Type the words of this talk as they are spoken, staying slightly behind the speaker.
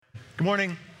Good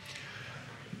morning.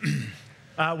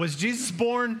 Was Jesus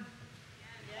born?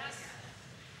 Yes.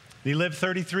 Did he live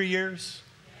 33 years?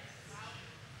 Yes.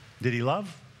 Did he love?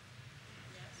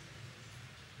 Yes.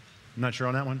 I'm not sure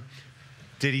on that one.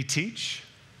 Did he teach?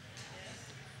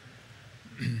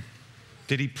 Yes.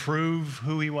 Did he prove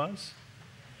who he was?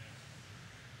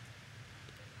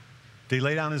 Did he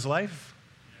lay down his life?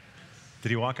 Did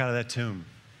he walk out of that tomb?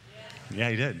 Yes. Yeah,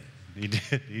 he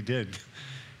did.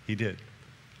 He did.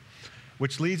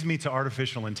 Which leads me to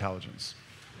artificial intelligence.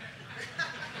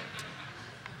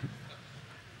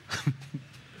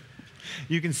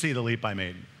 You can see the leap I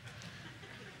made.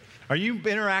 Are you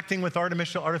interacting with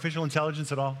artificial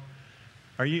intelligence at all?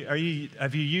 Have you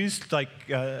used like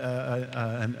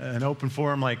an open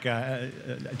forum like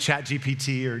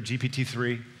ChatGPT or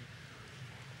GPT-3?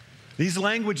 These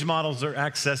language models are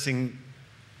accessing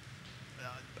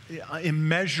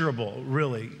immeasurable,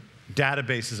 really,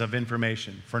 databases of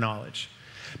information for knowledge.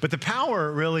 But the power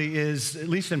really is, at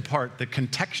least in part, the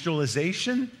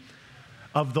contextualization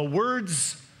of the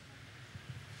words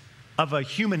of a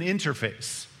human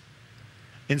interface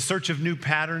in search of new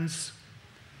patterns,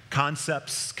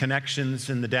 concepts, connections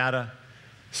in the data,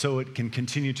 so it can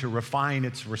continue to refine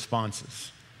its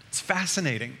responses. It's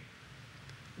fascinating.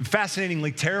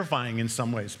 Fascinatingly terrifying in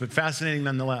some ways, but fascinating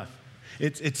nonetheless.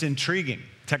 It's intriguing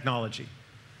technology.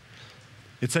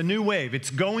 It's a new wave. It's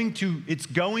going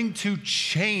to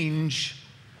change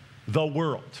the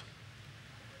world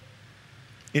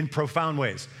in profound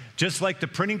ways. Just like the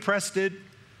printing press did,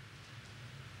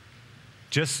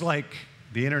 just like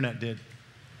the internet did.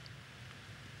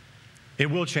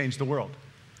 It will change the world.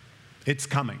 It's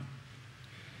coming.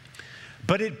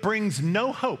 But it brings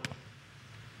no hope,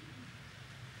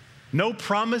 no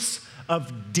promise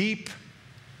of deep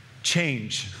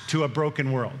change to a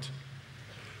broken world.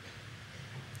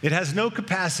 It has no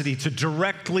capacity to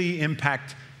directly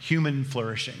impact human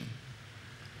flourishing.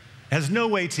 It has no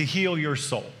way to heal your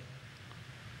soul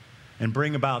and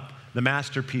bring about the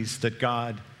masterpiece that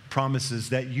God promises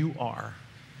that you are.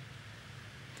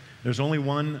 There's only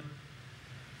one,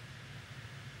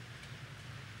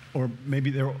 or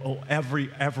maybe there will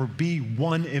ever be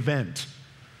one event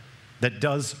that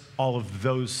does all of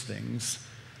those things.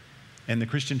 And the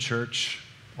Christian church,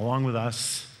 along with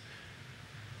us,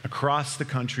 across the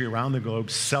country, around the globe,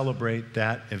 celebrate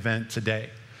that event today.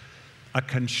 A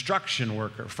construction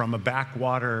worker from a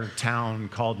backwater town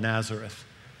called Nazareth,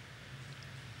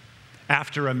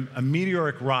 after a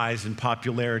meteoric rise in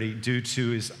popularity due to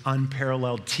his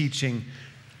unparalleled teaching,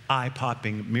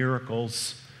 eye-popping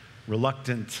miracles,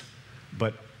 reluctant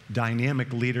but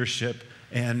dynamic leadership,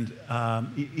 and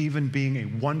even being a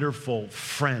wonderful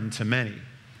friend to many,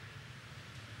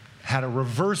 had a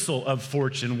reversal of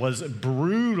fortune, was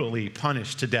brutally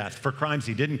punished to death for crimes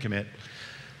he didn't commit.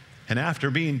 And after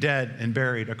being dead and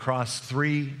buried across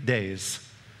 3 days,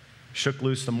 shook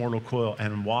loose the mortal coil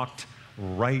and walked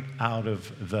right out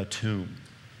of the tomb.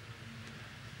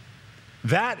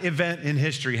 That event in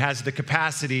history has the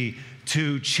capacity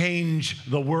to change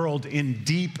the world in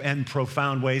deep and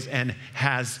profound ways, and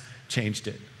has changed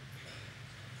it.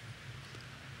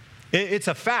 It's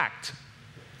a fact.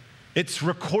 It's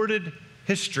recorded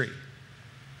history.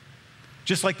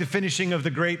 Just like the finishing of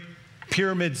the great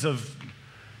pyramids of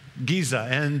Giza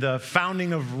and the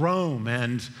founding of Rome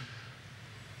and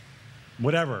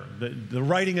whatever, the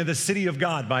writing of the City of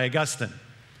God by Augustine.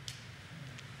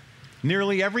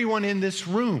 Nearly everyone in this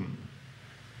room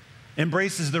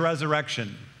embraces the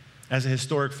resurrection as a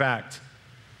historic fact.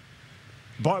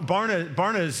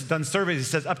 Barna has done surveys. He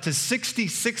says up to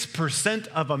 66%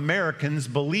 of Americans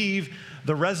believe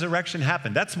the resurrection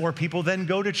happened. That's more people than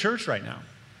go to church right now.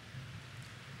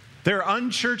 There are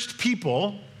unchurched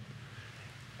people,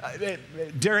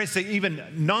 dare I say even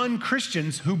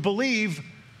non-Christians, who believe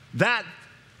that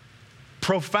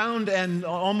profound and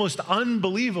almost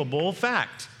unbelievable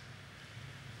fact.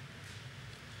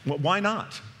 Well, why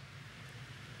not?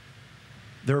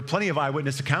 There are plenty of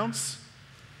eyewitness accounts.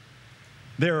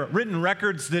 There are written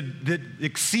records that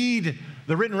exceed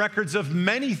the written records of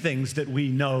many things that we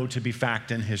know to be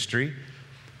fact in history.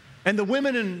 And the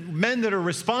women and men that are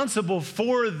responsible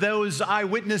for those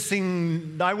eyewitness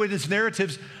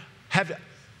narratives have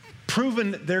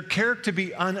proven their character to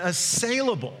be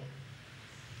unassailable.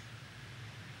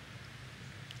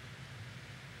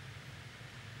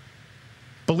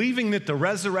 Believing that the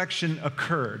resurrection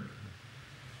occurred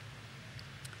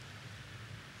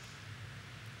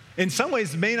in some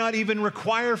ways may not even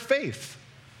require faith.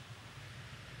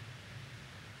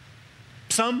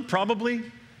 Some probably.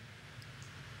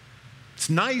 It's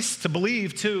nice to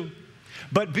believe too.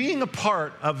 But being a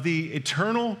part of the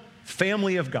eternal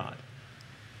family of God,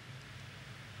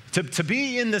 To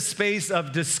be in the space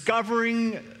of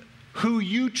discovering who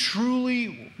you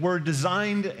truly were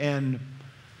designed and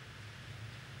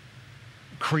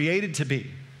created to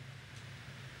be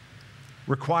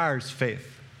requires faith.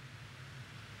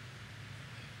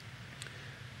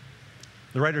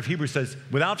 The writer of Hebrews says,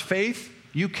 without faith,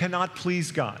 you cannot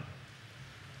please God.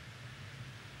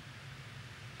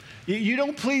 You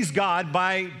don't please God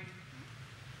by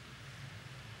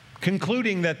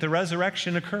concluding that the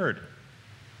resurrection occurred.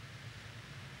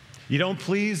 You don't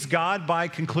please God by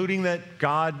concluding that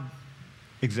God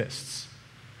exists.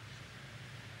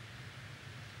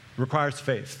 It requires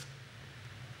faith.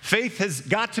 Faith has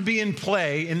got to be in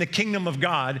play in the kingdom of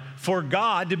God for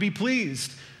God to be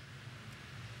pleased.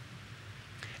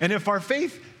 And if our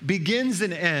faith begins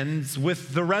and ends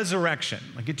with the resurrection,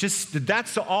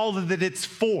 that's all that it's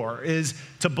for, is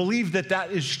to believe that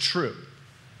that is true,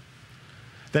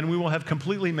 then we will have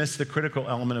completely missed the critical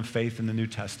element of faith in the New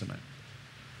Testament.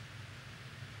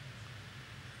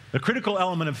 The critical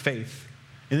element of faith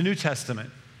in the New Testament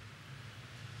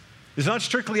is not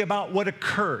strictly about what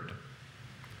occurred,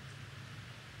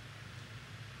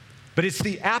 but it's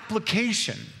the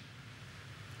application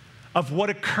of what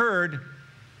occurred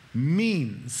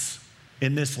means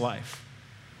in this life.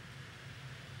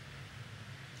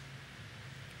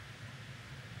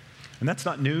 And that's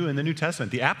not new in the New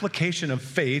Testament. The application of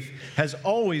faith has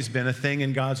always been a thing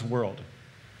in God's world.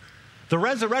 The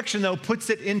resurrection, though, puts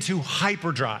it into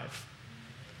hyperdrive.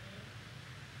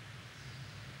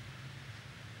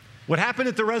 What happened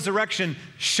at the resurrection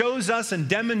shows us and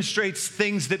demonstrates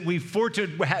things that we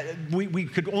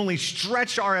could only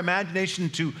stretch our imagination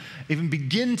to even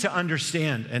begin to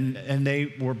understand. And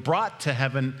they were brought to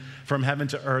heaven, from heaven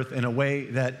to earth, in a way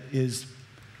that is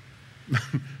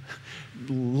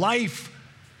life,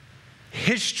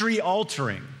 history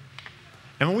altering.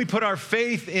 And when we put our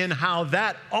faith in how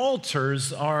that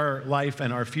alters our life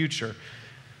and our future,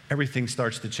 everything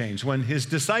starts to change. When Jesus'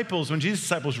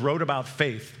 disciples wrote about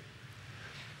faith,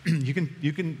 you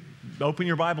can open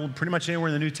your Bible pretty much anywhere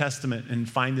in the New Testament and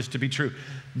find this to be true.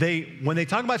 When they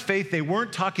talk about faith, they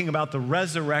weren't talking about the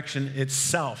resurrection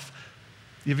itself.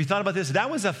 If you thought about this, that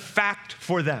was a fact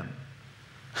for them.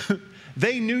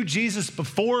 They knew Jesus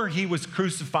before he was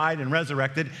crucified and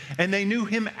resurrected, and they knew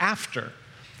him after.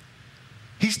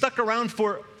 He stuck around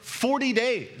for 40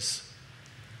 days,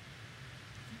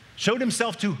 showed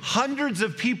himself to hundreds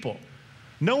of people.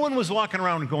 No one was walking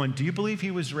around going, do you believe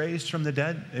he was raised from the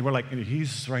dead? They were like,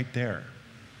 he's right there.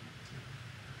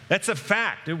 That's a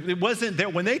fact. It wasn't there.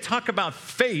 When they talk about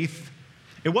faith,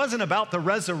 it wasn't about the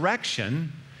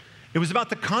resurrection. It was about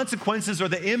the consequences or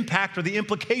the impact or the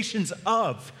implications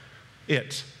of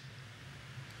it.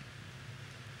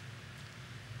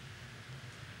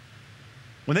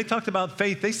 When they talked about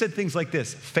faith, they said things like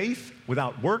this: faith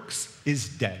without works is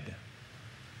dead.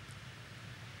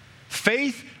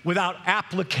 Faith without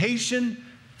application,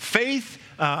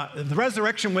 the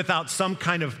resurrection without some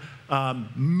kind of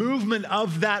movement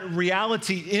of that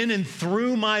reality in and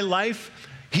through my life,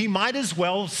 he might as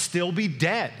well still be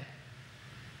dead.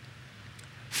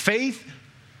 Faith,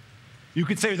 you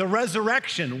could say the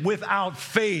resurrection without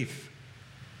faith,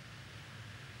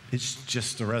 it's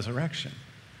just the resurrection.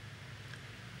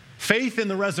 Faith in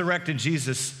the resurrected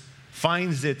Jesus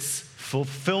finds its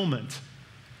fulfillment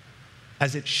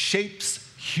as it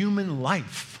shapes human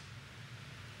life.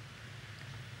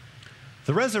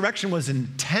 The resurrection was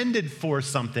intended for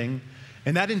something,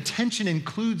 and that intention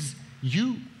includes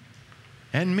you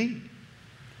and me.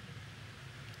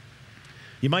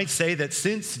 You might say that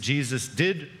since Jesus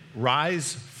did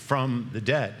rise from the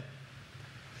dead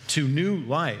to new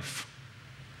life,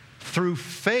 through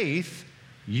faith,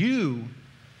 you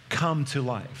come to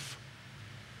life.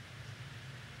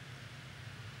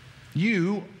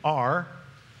 You are,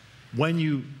 when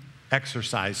you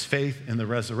exercise faith in the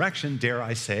resurrection, dare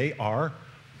I say, are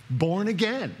born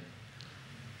again.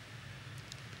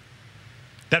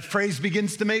 That phrase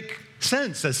begins to make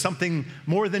sense as something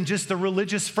more than just a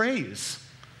religious phrase.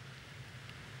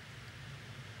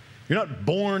 You're not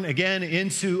born again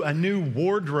into a new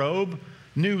wardrobe,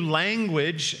 new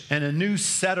language, and a new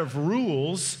set of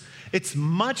rules. It's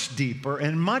much deeper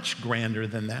and much grander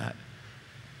than that.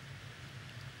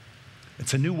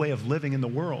 It's a new way of living in the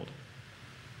world.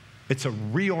 It's a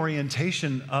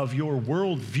reorientation of your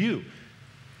worldview.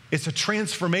 It's a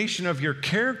transformation of your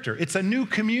character. It's a new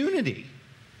community.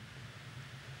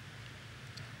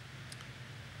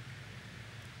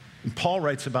 And Paul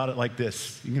writes about it like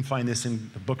this. You can find this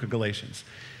in the book of Galatians.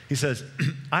 He says,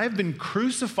 I have been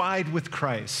crucified with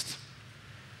Christ,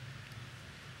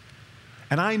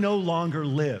 and I no longer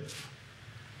live,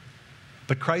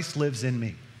 but Christ lives in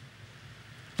me.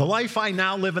 The life I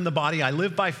now live in the body, I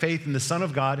live by faith in the Son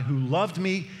of God who loved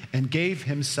me and gave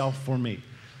himself for me.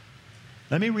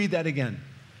 Let me read that again.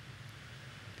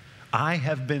 I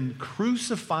have been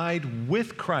crucified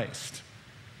with Christ.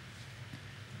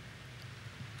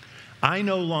 I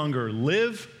no longer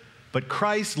live, but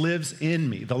Christ lives in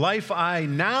me. The life I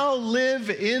now live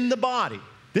in the body,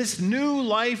 this new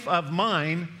life of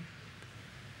mine,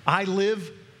 I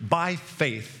live by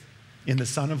faith in the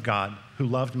Son of God who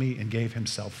loved me and gave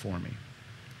himself for me.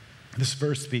 This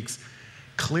verse speaks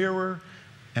clearer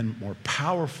and more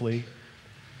powerfully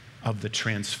of the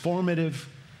transformative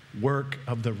work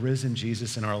of the risen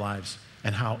Jesus in our lives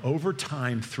and how over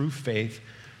time, through faith,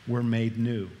 we're made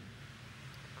new.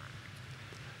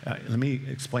 Let me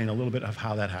explain a little bit of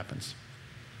how that happens.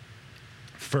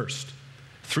 First,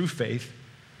 through faith,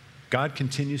 God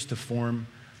continues to form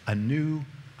a new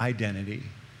identity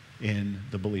in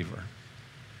the believer.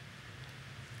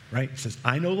 Right? It says,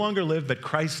 I no longer live, but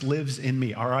Christ lives in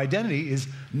me. Our identity is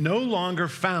no longer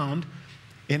found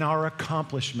in our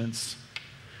accomplishments,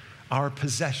 our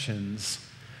possessions,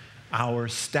 our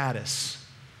status.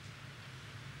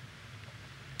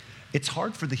 It's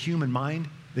hard for the human mind,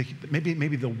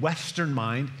 maybe the Western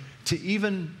mind, to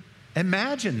even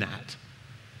imagine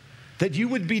that you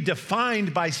would be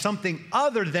defined by something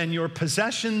other than your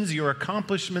possessions, your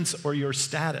accomplishments, or your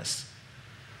status.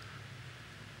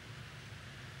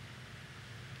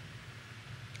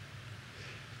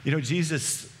 You know,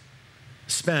 Jesus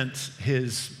spent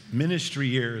his ministry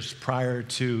years prior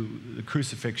to the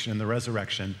crucifixion and the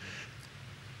resurrection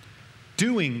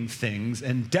doing things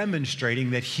and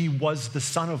demonstrating that he was the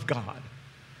Son of God.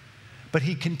 But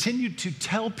he continued to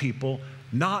tell people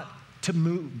not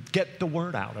to get the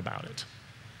word out about it.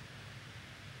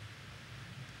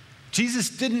 Jesus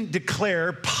didn't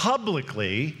declare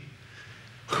publicly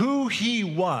who he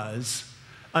was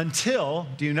until,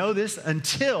 do you know this?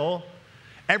 Until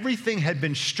everything had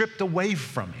been stripped away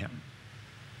from him.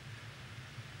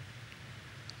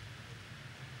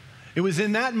 It was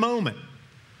in that moment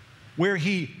where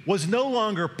he was no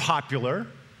longer popular,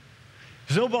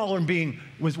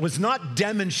 was not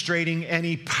demonstrating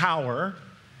any power,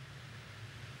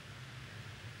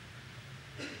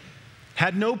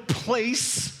 had no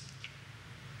place,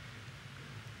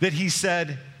 that he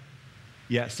said,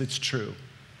 yes, it's true.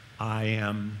 I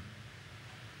am.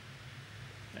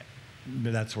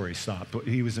 That's where he stopped. But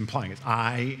he was implying it.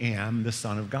 I am the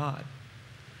Son of God.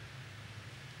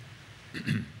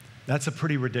 That's a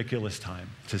pretty ridiculous time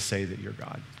to say that you're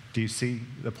God. Do you see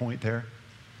the point there?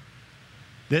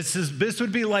 This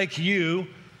would be like you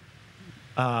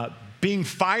being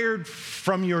fired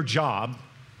from your job.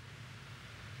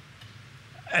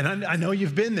 And I know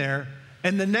you've been there.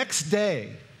 And the next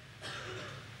day,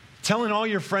 telling all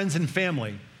your friends and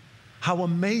family how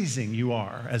amazing you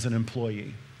are as an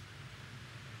employee.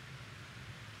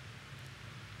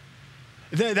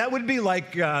 That would be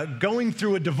like going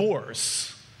through a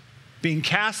divorce, being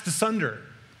cast asunder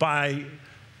by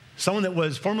someone that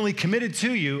was formerly committed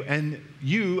to you, and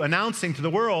you announcing to the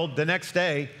world the next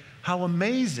day how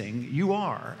amazing you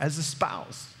are as a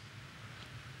spouse.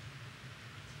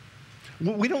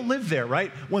 We don't live there,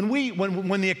 right? When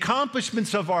the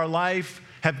accomplishments of our life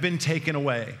have been taken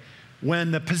away,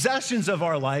 when the possessions of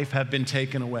our life have been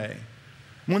taken away,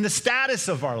 when the status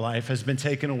of our life has been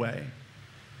taken away,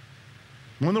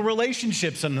 when the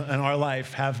relationships in our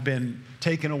life have been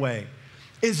taken away,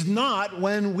 is not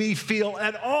when we feel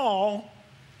at all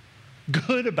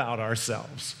good about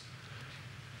ourselves.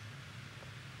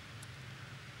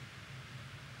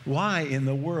 Why in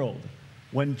the world,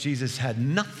 when Jesus had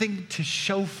nothing to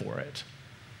show for it,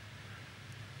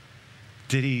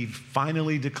 did he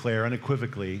finally declare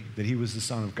unequivocally that he was the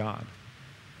Son of God?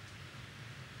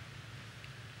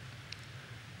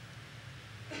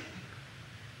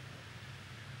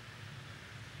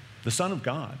 The Son of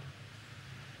God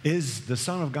is the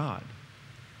Son of God,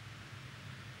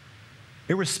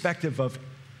 irrespective of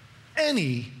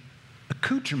any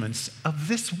accoutrements of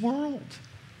this world.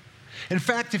 In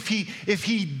fact, if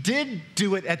he did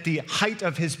do it at the height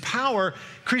of his power,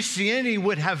 Christianity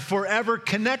would have forever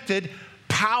connected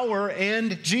power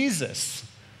and Jesus.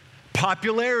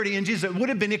 Popularity and Jesus, it would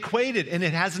have been equated, and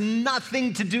it has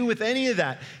nothing to do with any of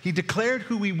that. He declared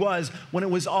who he was when it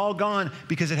was all gone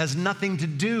because it has nothing to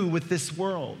do with this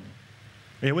world.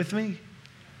 Are you with me?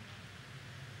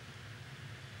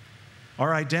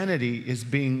 Our identity is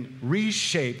being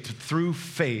reshaped through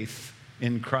faith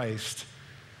in Christ.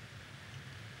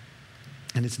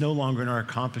 And it's no longer in our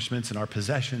accomplishments and our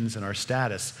possessions and our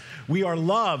status. We are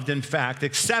loved, in fact,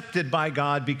 accepted by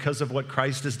God because of what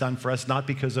Christ has done for us, not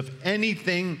because of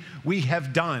anything we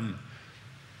have done.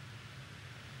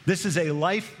 This is a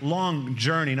lifelong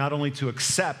journey, not only to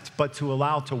accept, but to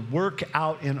allow to work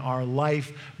out in our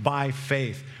life by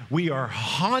faith. We are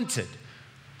haunted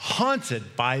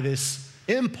by this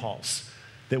impulse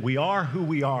that we are who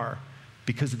we are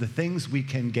because of the things we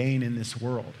can gain in this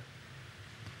world.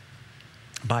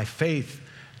 By faith,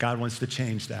 God wants to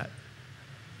change that.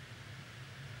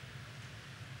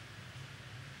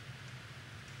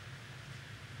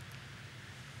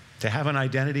 To have an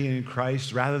identity in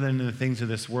Christ rather than in the things of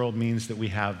this world means that we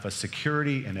have a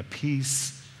security and a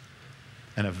peace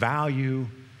and a value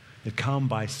that come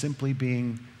by simply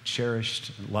being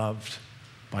cherished and loved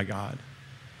by God.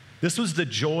 This was the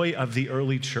joy of the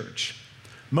early church,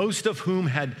 most of whom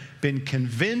had been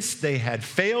convinced they had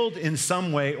failed in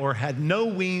some way or had no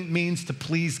means to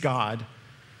please God.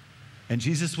 And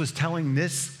Jesus was telling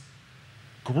this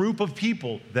group of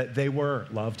people that they were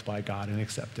loved by God and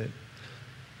accepted.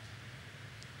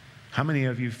 How many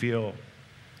of you feel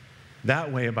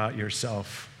that way about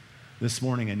yourself this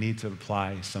morning and need to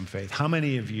apply some faith? How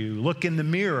many of you look in the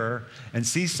mirror and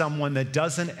see someone that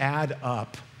doesn't add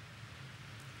up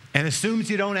and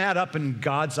assumes you don't add up in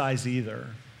God's eyes either?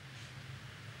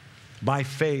 By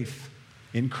faith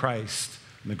in Christ,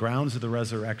 on the grounds of the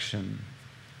resurrection,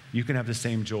 you can have the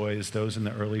same joy as those in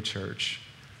the early church.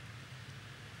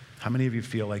 How many of you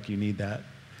feel like you need that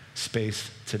space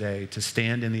today to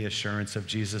stand in the assurance of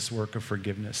Jesus' work of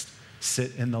forgiveness,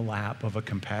 sit in the lap of a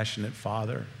compassionate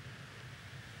Father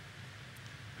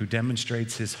who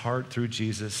demonstrates his heart through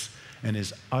Jesus and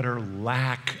his utter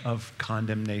lack of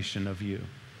condemnation of you?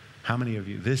 How many of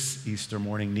you this Easter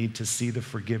morning need to see the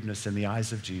forgiveness in the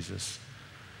eyes of Jesus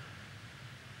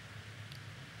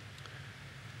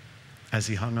as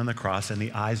he hung on the cross and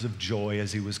the eyes of joy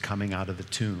as he was coming out of the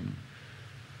tomb?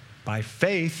 By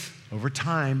faith, over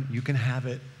time, you can have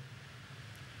it.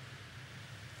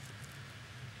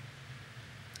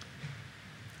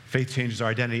 Faith changes our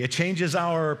identity. It changes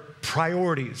our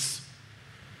priorities.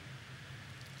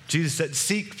 Jesus said,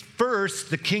 seek first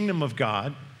the kingdom of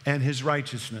God and his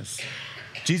righteousness.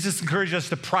 Jesus encouraged us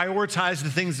to prioritize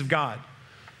the things of God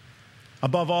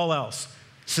above all else.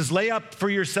 He says, lay up for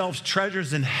yourselves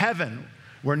treasures in heaven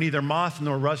where neither moth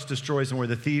nor rust destroys and where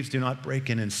the thieves do not break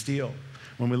in and steal.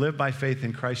 When we live by faith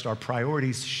in Christ, our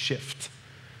priorities shift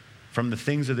from the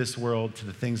things of this world to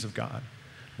the things of God.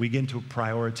 We begin to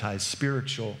prioritize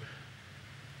spiritual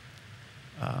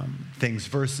things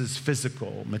versus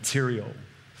physical, material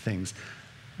things.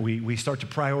 We start to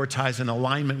prioritize an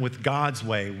alignment with God's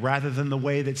way rather than the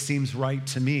way that seems right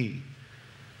to me.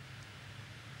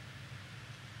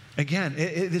 Again,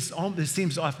 this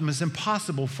seems often as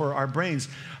impossible for our brains.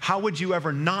 How would you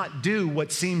ever not do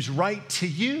what seems right to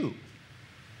you?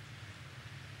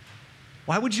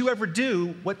 Why would you ever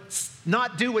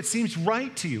not do what seems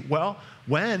right to you? Well,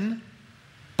 when,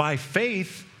 by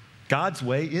faith, God's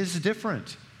way is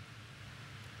different.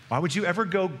 Why would you ever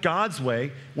go God's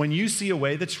way when you see a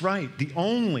way that's right? The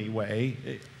only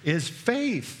way is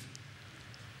faith.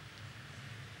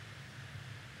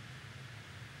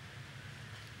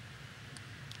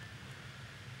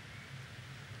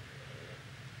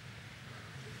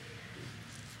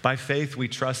 By faith, we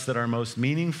trust that our most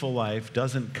meaningful life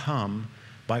doesn't come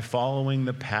by following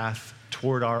the path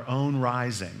toward our own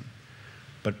rising,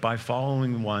 but by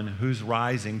following one whose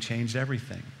rising changed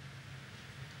everything.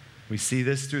 We see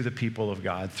this through the people of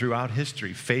God throughout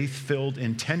history. Faith-filled,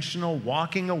 intentional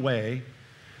walking away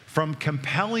from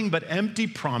compelling but empty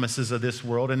promises of this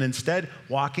world and instead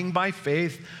walking by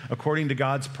faith according to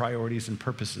God's priorities and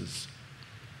purposes,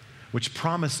 which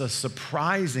promise a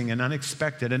surprising and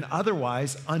unexpected and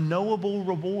otherwise unknowable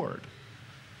reward.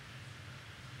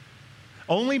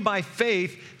 Only by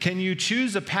faith can you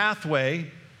choose a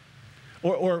pathway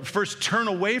or first turn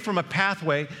away from a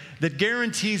pathway that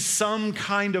guarantees some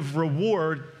kind of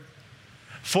reward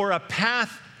for a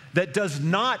path that does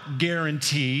not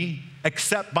guarantee,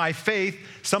 except by faith,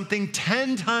 something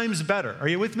 10 times better. Are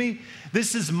you with me?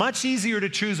 This is much easier to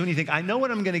choose when you think, I know what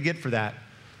I'm going to get for that.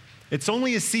 It's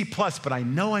only a C+, but I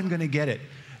know I'm going to get it.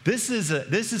 This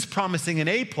is promising an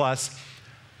A+,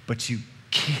 but you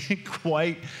can't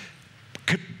quite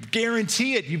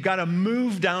guarantee it. You've got to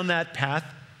move down that path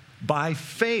by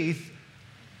faith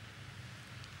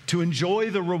to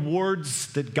enjoy the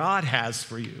rewards that God has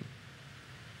for you.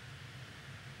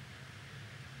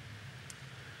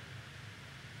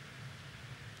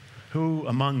 Who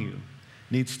among you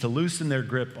needs to loosen their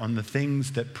grip on the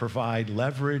things that provide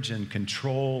leverage and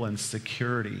control and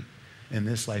security in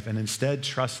this life and instead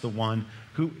trust the one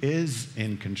who is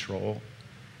in control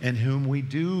and whom we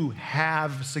do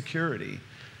have security,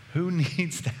 Who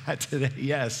needs that today?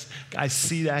 Yes, I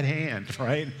see that hand,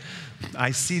 right?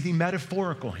 I see the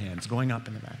metaphorical hands going up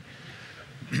into that.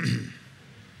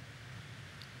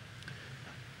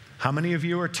 How many of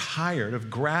you are tired of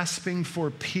grasping for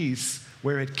peace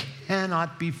where it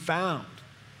cannot be found,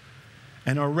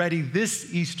 and are ready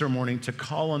this Easter morning to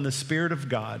call on the Spirit of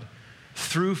God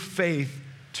through faith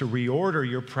to reorder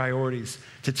your priorities,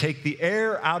 to take the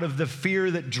air out of the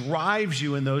fear that drives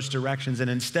you in those directions and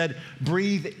instead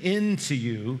breathe into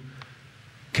you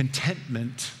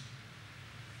contentment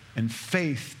and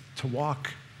faith to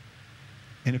walk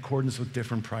in accordance with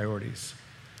different priorities?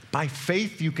 By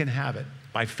faith, you can have it.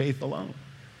 By faith alone.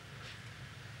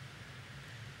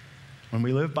 When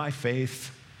we live by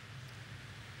faith,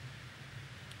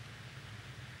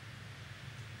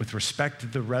 with respect to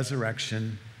the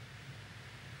resurrection,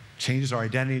 changes our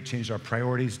identity, changes our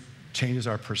priorities, changes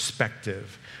our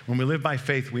perspective. When we live by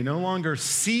faith, we no longer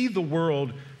see the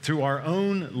world through our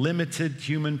own limited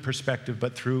human perspective,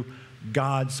 but through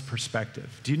God's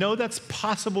perspective. Do you know that's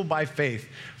possible by faith,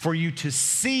 for you to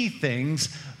see things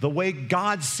the way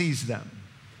God sees them?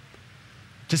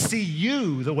 To see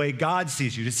you the way God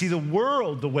sees you, to see the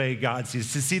world the way God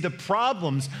sees, to see the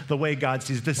problems the way God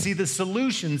sees, to see the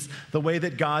solutions the way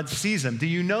that God sees them. Do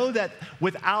you know that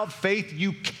without faith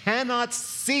you cannot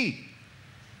see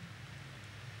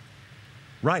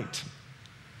right?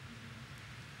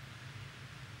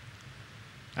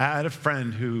 I had a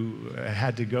friend who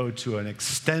had to go to an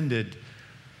extended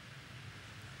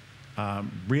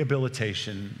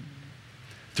rehabilitation,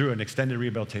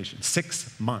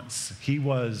 6 months. He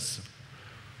was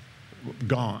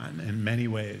gone in many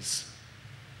ways.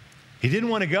 He didn't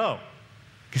want to go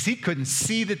because he couldn't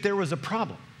see that there was a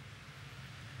problem.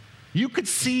 You could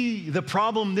see the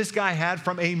problem this guy had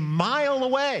from a mile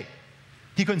away.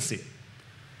 He couldn't see it.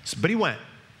 But he went.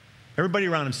 Everybody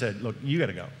around him said, look, you got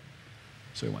to go.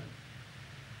 So he went.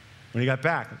 When he got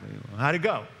back, I said, well, how'd it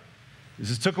go?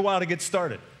 This took a while to get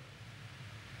started.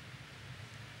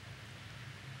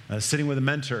 I was sitting with a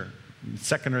mentor,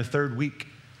 second or third week,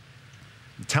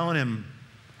 telling him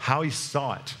how he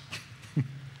saw it.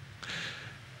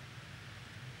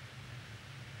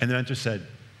 And the mentor said,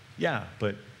 yeah,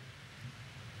 but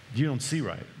you don't see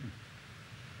right.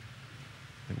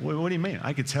 What do you mean?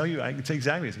 I can tell you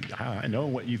exactly. I know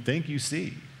what you think you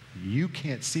see. You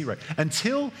can't see right.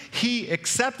 Until he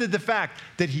accepted the fact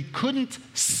that he couldn't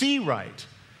see right,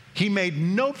 he made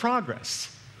no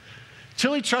progress.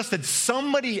 Till he trusted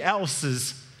somebody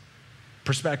else's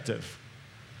perspective.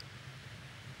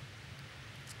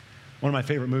 One of my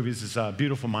favorite movies is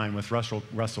Beautiful Mind with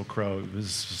Russell Crowe. It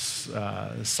was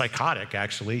psychotic,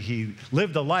 actually. He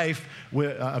lived a life,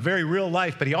 a very real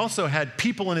life, but he also had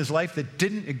people in his life that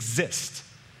didn't exist.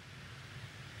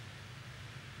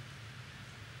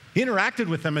 He interacted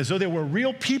with them as though they were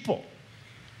real people.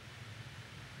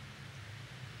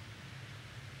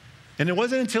 And it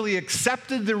wasn't until he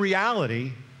accepted the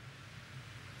reality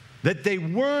that they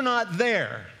were not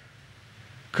there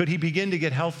could he begin to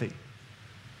get healthy.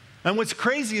 And what's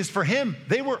crazy is for him,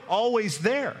 they were always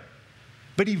there.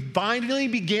 But he finally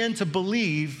began to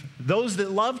believe those that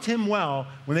loved him well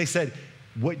when they said,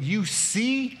 what you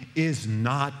see is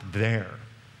not there.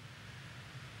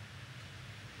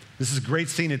 This is a great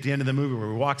scene at the end of the movie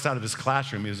where he walks out of his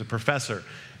classroom. He was a professor,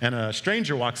 and a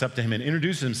stranger walks up to him and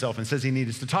introduces himself and says he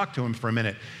needs to talk to him for a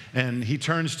minute. And he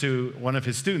turns to one of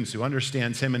his students who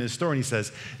understands him and his story, and he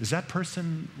says, is that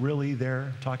person really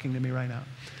there talking to me right now?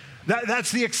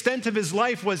 That's the extent of his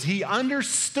life, was he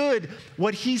understood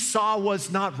what he saw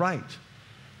was not right.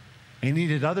 And he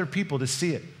needed other people to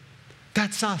see it.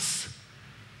 That's us.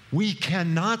 We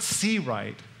cannot see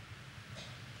right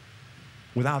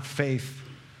without faith.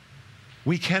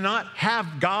 We cannot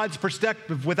have God's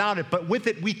perspective without it, but with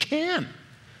it we can.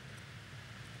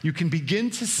 You can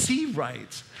begin to see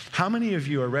right. How many of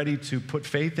you are ready to put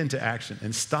faith into action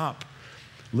and stop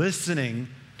listening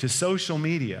to social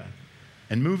media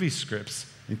and movie scripts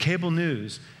and cable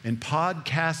news and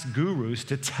podcast gurus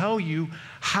to tell you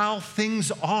how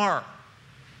things are?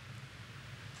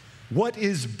 What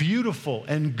is beautiful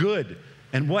and good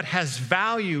and what has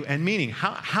value and meaning?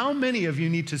 How many of you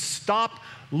need to stop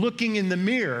looking in the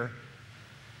mirror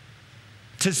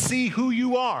to see who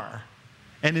you are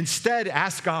and instead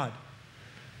ask God?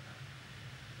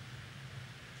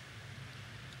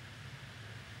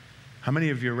 How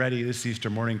many of you are ready this Easter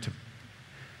morning to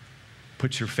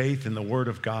put your faith in the Word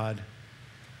of God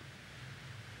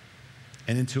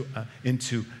and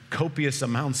into copious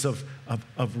amounts of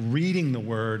reading the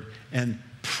Word and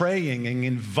praying and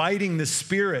inviting the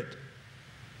Spirit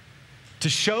to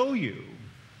show you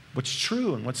what's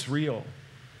true and what's real?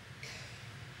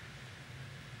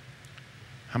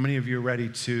 How many of you are ready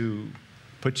to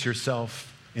put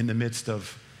yourself in the midst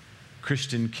of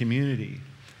Christian community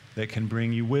that can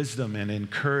bring you wisdom and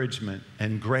encouragement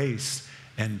and grace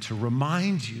and to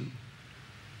remind you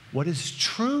what is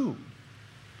true?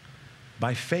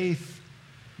 By faith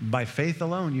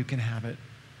alone, you can have it.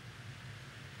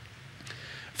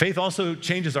 Faith also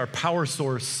changes our power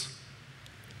source.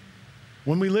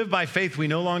 When we live by faith, we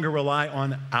no longer rely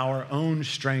on our own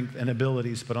strength and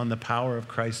abilities, but on the power of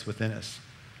Christ within us.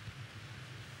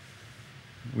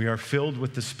 We are filled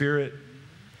with the Spirit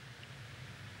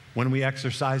when we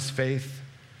exercise faith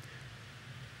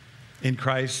in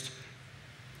Christ.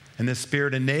 And the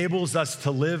Spirit enables us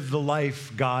to live the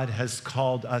life God has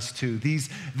called us to. These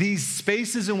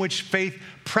spaces in which faith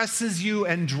presses you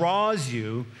and draws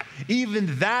you,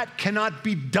 even that cannot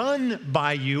be done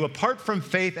by you apart from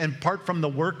faith and apart from the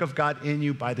work of God in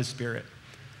you by the Spirit.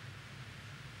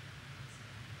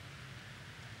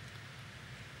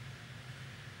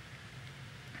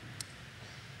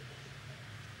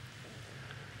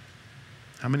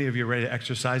 How many of you are ready to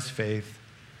exercise faith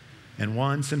and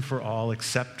once and for all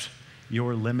accept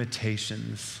your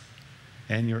limitations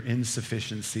and your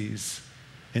insufficiencies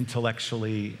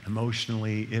intellectually,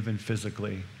 emotionally, even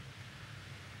physically?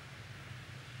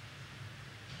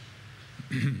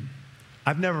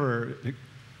 I've never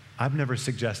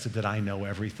suggested that I know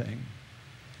everything.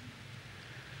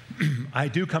 I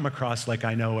do come across like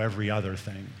I know every other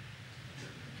thing.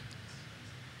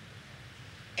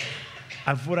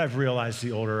 What I've realized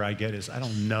the older I get is I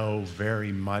don't know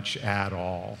very much at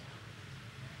all.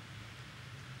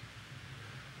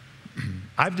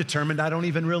 I've determined I don't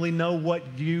even really know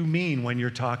what you mean when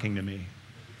you're talking to me.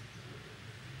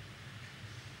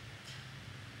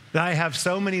 That I have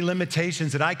so many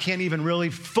limitations that I can't even really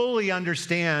fully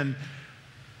understand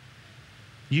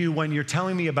you when you're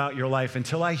telling me about your life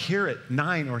until I hear it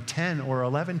 9 or 10 or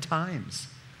 11 times.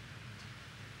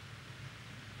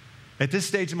 At this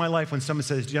stage in my life, when someone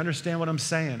says, "Do you understand what I'm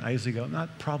saying?" I usually go,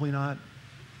 probably not.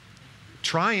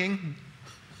 Trying.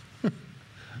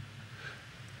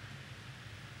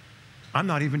 I'm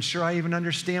not even sure I even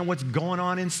understand what's going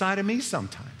on inside of me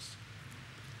sometimes.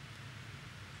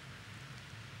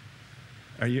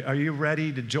 Are you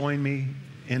ready to join me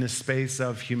in a space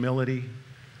of humility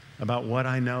about what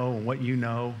I know and what you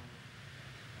know?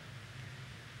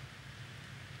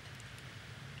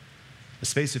 A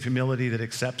space of humility that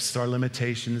accepts our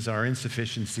limitations, our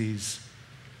insufficiencies.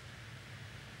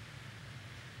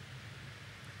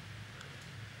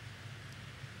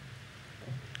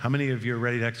 How many of you are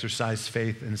ready to exercise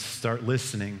faith and start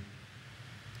listening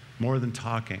more than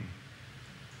talking?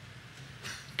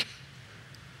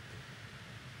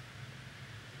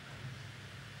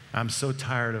 I'm so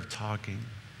tired of talking.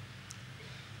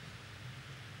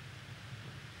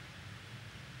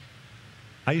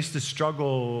 I used to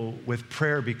struggle with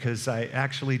prayer because I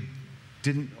actually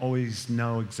didn't always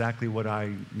know exactly what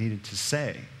I needed to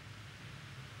say.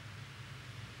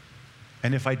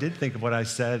 And if I did think of what I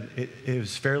said, it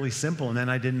was fairly simple, and then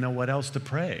I didn't know what else to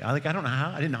pray. I don't know how.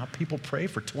 I didn't know how people pray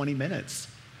for 20 minutes.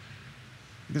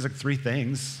 There's like 3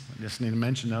 things. I just need to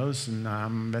mention those,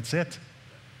 and that's it.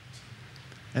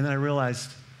 And then I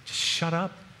realized, just shut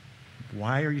up.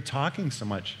 Why are you talking so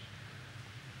much?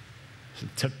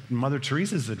 Took Mother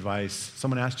Teresa's advice.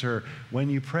 Someone asked her, "When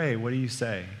you pray, what do you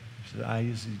say?" She said, "I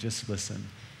usually just listen."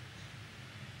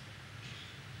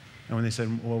 And when they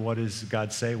said, "Well, what does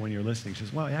God say when you're listening?" She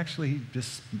says, "Well, actually, he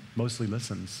just mostly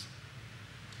listens."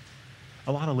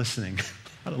 A lot of listening.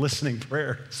 A lot of listening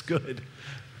prayer. It's good.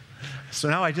 So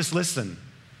now I just listen.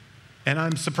 And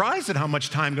I'm surprised at how much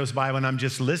time goes by when I'm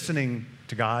just listening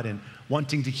to God and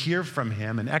wanting to hear from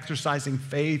him and exercising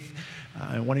faith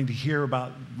and wanting to hear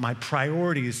about my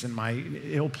priorities and my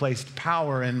ill-placed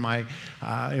power and my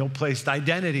ill-placed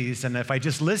identities. And if I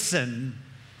just listen,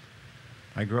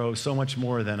 I grow so much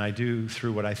more than I do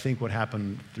through what I think would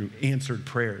happen through answered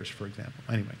prayers, for example.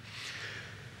 Anyway,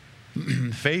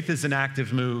 faith is an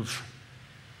active move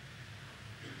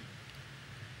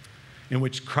in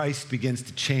which Christ begins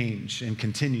to change and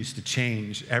continues to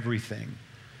change everything.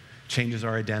 Changes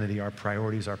our identity, our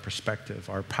priorities, our perspective,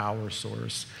 our power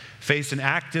source. Faith's an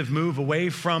active move away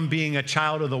from being a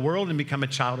child of the world and become a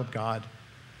child of God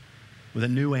with a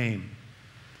new aim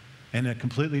and a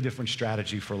completely different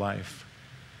strategy for life.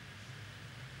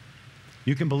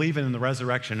 You can believe in the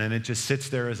resurrection and it just sits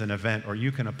there as an event, or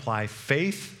you can apply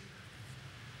faith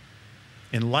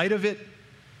in light of it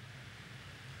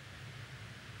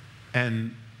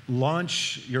and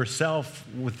launch yourself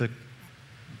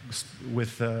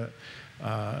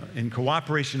in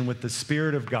cooperation with the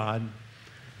Spirit of God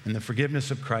and the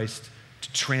forgiveness of Christ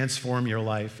to transform your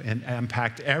life and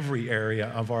impact every area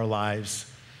of our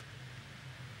lives.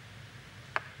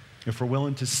 If we're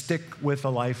willing to stick with a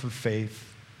life of faith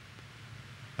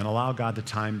and allow God the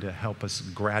time to help us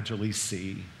gradually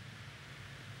see.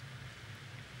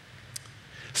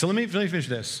 So let me finish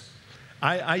this.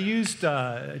 I used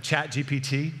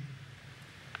ChatGPT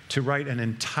to write an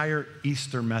entire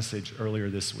Easter message earlier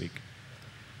this week.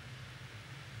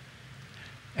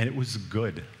 And it was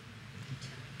good.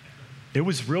 It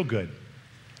was real good.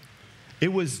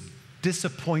 It was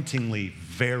disappointingly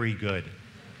very good.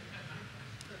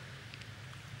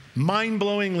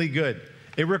 Mind-blowingly good.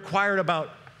 It required about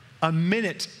a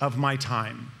minute of my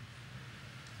time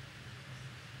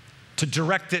to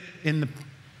direct it into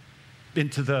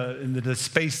the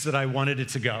space that I wanted it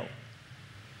to go,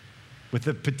 with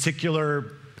a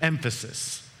particular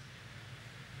emphasis.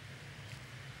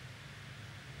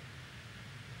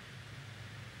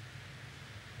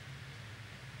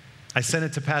 I sent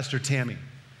it to Pastor Tammy.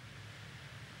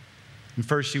 And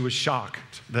first she was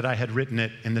shocked that I had written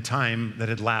it in the time that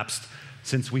had lapsed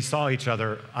since we saw each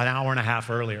other an hour and a half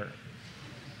earlier.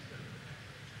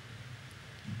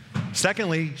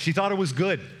 Secondly, she thought it was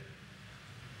good.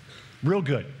 Real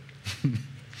good.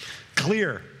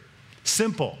 Clear.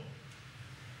 Simple.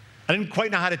 I didn't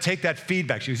quite know how to take that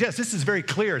feedback. She goes, yes, this is very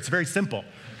clear. It's very simple.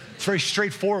 It's very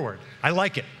straightforward. I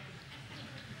like it.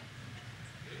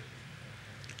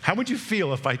 How would you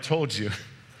feel if I told you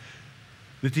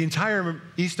that the entire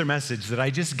Easter message that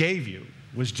I just gave you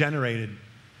was generated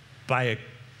by a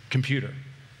computer?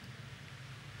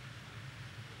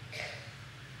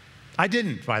 I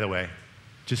didn't, by the way,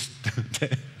 just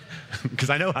because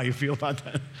I know how you feel about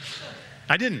that.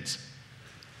 I didn't.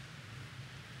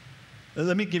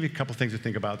 Let me give you a couple things to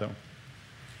think about, though.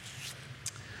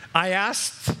 I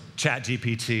asked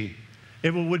ChatGPT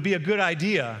if it would be a good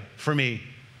idea for me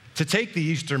to take the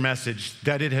Easter message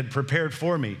that it had prepared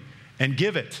for me and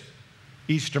give it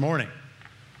Easter morning.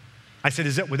 I said,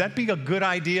 would that be a good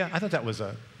idea? I thought that was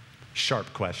a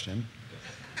sharp question.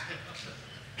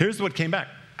 Here's what came back.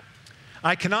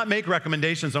 I cannot make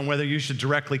recommendations on whether you should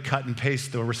directly cut and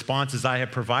paste the responses I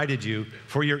have provided you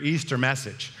for your Easter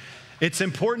message. It's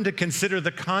important to consider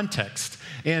the context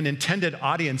and intended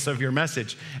audience of your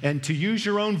message and to use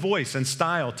your own voice and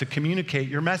style to communicate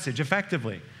your message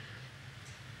effectively.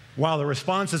 While the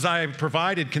responses I have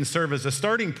provided can serve as a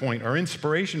starting point or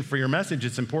inspiration for your message,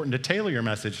 it's important to tailor your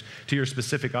message to your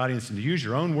specific audience and to use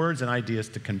your own words and ideas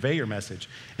to convey your message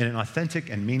in an authentic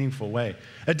and meaningful way.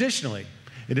 Additionally,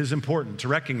 it is important to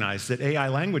recognize that AI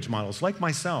language models, like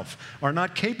myself, are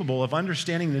not capable of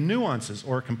understanding the nuances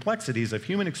or complexities of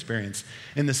human experience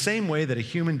in the same way that a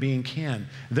human being can.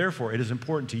 Therefore, it is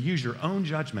important to use your own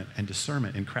judgment and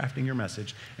discernment in crafting your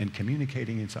message and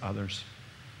communicating it to others.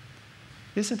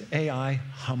 Isn't AI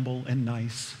humble and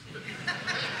nice?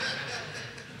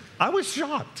 I was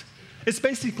shocked. It's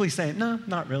basically saying, no,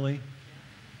 not really.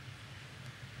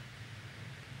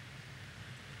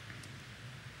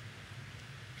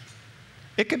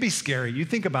 It can be scary. You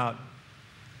think about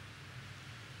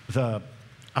the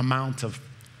amount of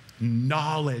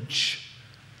knowledge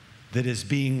that is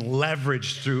being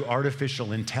leveraged through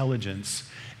artificial intelligence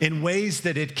in ways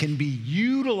that it can be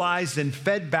utilized and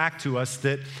fed back to us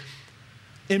that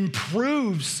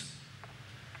improves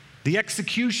the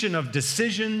execution of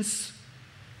decisions,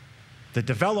 the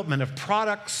development of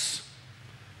products.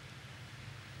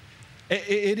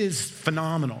 It is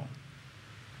phenomenal.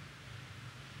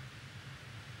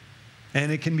 And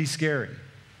it can be scary.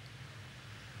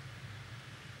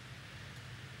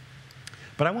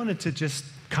 But I wanted to just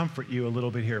comfort you a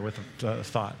little bit here with a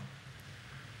thought.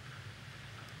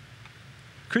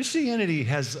 Christianity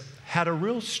has had a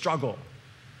real struggle,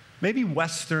 maybe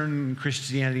Western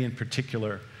Christianity in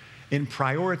particular, in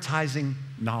prioritizing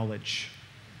knowledge.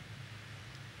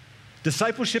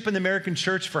 Discipleship in the American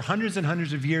church for hundreds and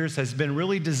hundreds of years has been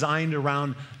really designed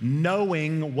around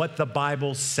knowing what the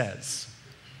Bible says.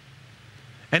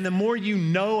 And the more you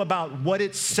know about what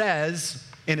it says,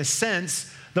 in a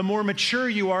sense, the more mature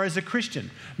you are as a Christian.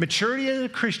 Maturity as a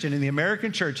Christian in the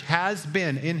American church has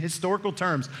been, in historical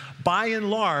terms, by and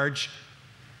large,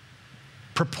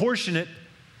 proportionate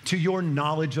to your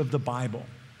knowledge of the Bible.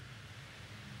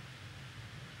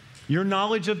 Your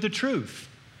knowledge of the truth.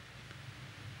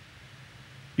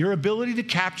 Your ability to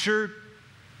capture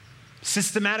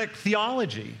systematic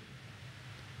theology.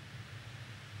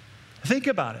 Think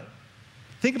about it.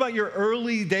 Think about your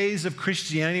early days of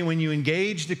Christianity when you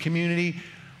engaged the community.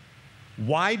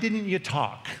 Why didn't you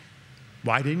talk?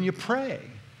 Why didn't you pray?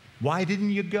 Why didn't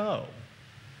you go?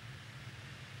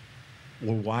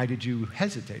 Or why did you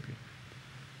hesitate?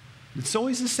 It's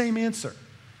always the same answer.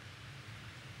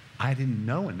 I didn't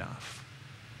know enough,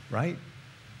 right?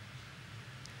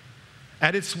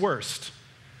 At its worst,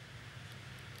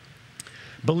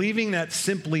 believing that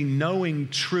simply knowing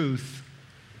truth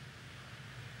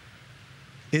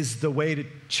is the way to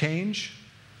change,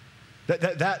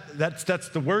 that's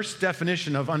the worst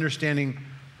definition of understanding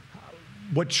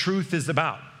what truth is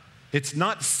about. It's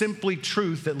not simply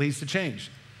truth that leads to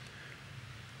change.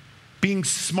 Being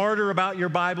smarter about your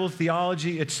Bible,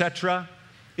 theology, etc.,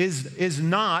 is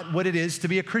not what it is to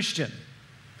be a Christian.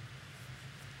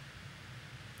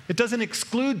 It doesn't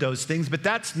exclude those things, but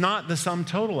that's not the sum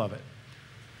total of it.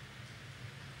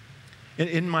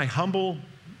 In my humble,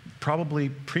 probably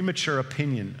premature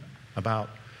opinion about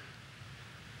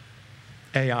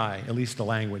AI, at least the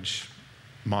language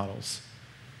models,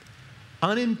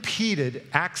 unimpeded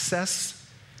access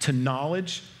to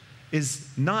knowledge is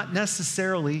not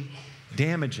necessarily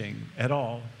damaging at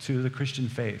all to the Christian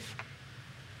faith.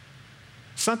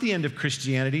 It's not the end of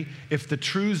Christianity if the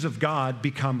truths of God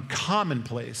become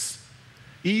commonplace,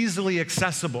 easily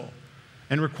accessible,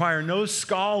 and require no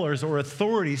scholars or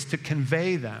authorities to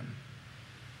convey them.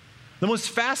 The most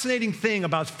fascinating thing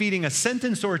about feeding a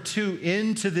sentence or two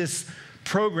into this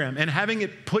program and having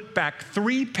it put back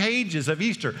 3 pages of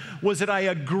Easter was that I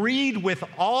agreed with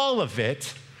all of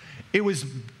it. It was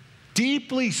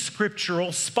deeply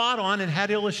scriptural, spot on, and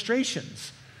had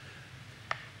illustrations.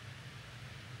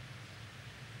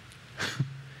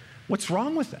 What's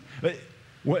wrong with that?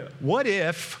 What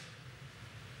if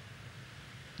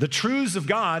the truths of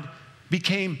God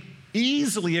became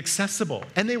easily accessible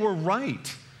and they were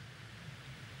right?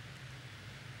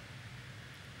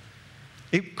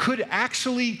 It could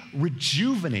actually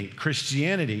rejuvenate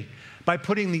Christianity by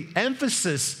putting the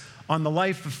emphasis on the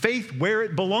life of faith where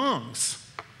it belongs,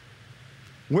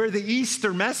 where the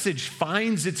Easter message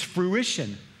finds its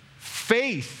fruition,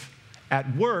 faith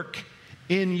at work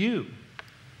in you.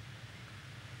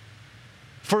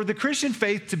 For the Christian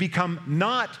faith to become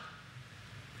not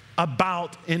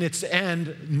about, in its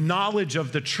end, knowledge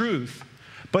of the truth,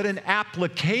 but an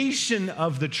application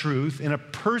of the truth in a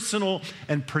personal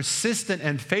and persistent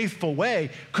and faithful way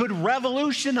could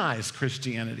revolutionize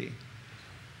Christianity.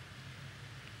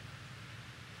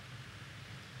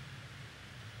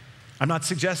 I'm not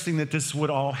suggesting that this would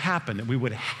all happen, that we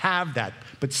would have that,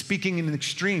 but speaking in an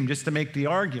extreme just to make the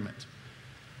argument.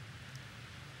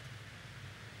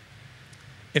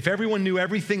 If everyone knew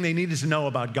everything they needed to know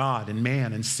about God and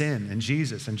man and sin and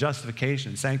Jesus and justification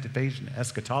and sanctification,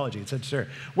 eschatology, etc.,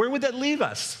 where would that leave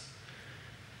us?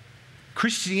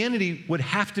 Christianity would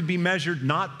have to be measured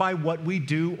not by what we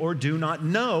do or do not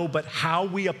know, but how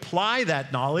we apply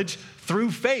that knowledge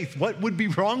through faith. What would be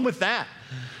wrong with that?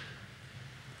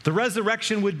 The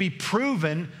resurrection would be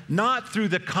proven not through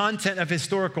the content of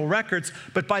historical records,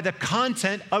 but by the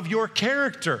content of your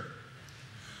character,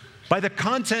 by the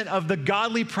content of the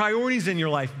godly priorities in your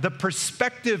life, the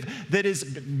perspective that is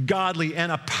godly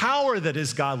and a power that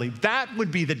is godly. That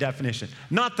would be the definition,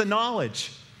 not the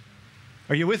knowledge.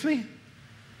 Are you with me?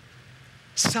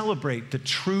 Celebrate the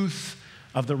truth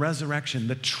of the resurrection,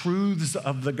 the truths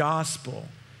of the gospel.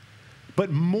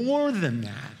 But more than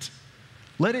that,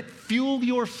 let it fuel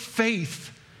your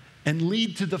faith and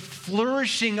lead to the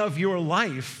flourishing of your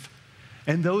life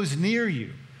and those near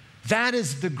you. That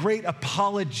is the great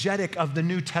apologetic of the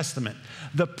New Testament,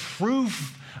 the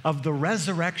proof of the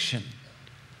resurrection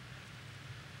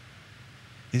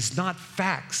is not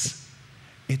facts,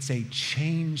 it's a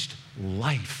changed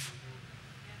life.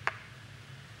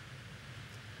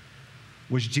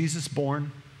 Was Jesus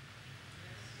born?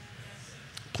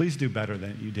 Please do better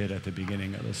than you did at the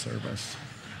beginning of the service.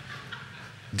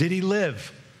 Did he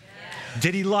live? Yes.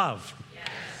 Did he love? Yes.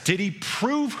 Did he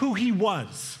prove who he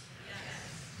was?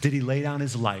 Yes. Did he lay down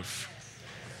his life? Yes.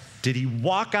 Did he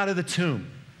walk out of the tomb?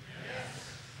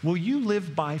 Yes. Will you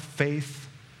live by faith?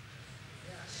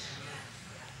 Yes.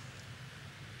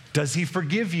 Does he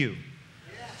forgive you?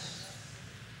 Yes.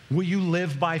 Will you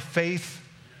live by faith?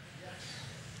 Yes.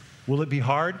 Will it be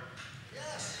hard?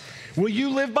 Yes. Will you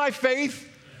live by faith?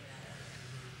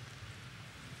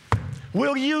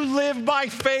 Will you live by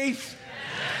faith?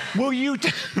 Yes. Will you?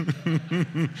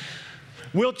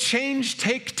 Will change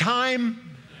take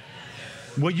time?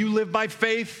 Yes. Will you live by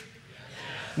faith?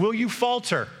 Yes. Will you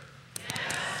falter?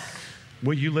 Yes.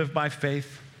 Will you live by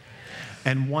faith? Yes.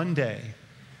 And one day,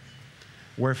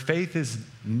 where faith is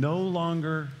no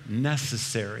longer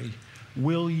necessary,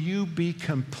 will you be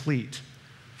complete,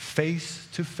 face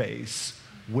to face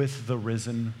with the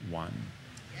risen one?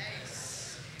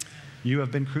 You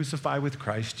have been crucified with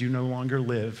Christ. You no longer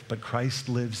live, but Christ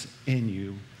lives in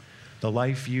you. The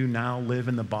life you now live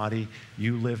in the body,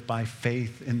 you live by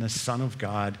faith in the Son of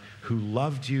God who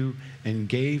loved you and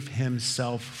gave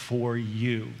himself for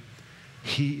you.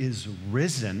 He is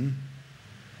risen,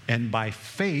 and by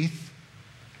faith,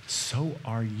 so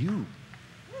are you.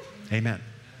 Amen.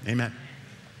 Amen.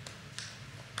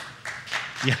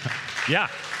 Yeah.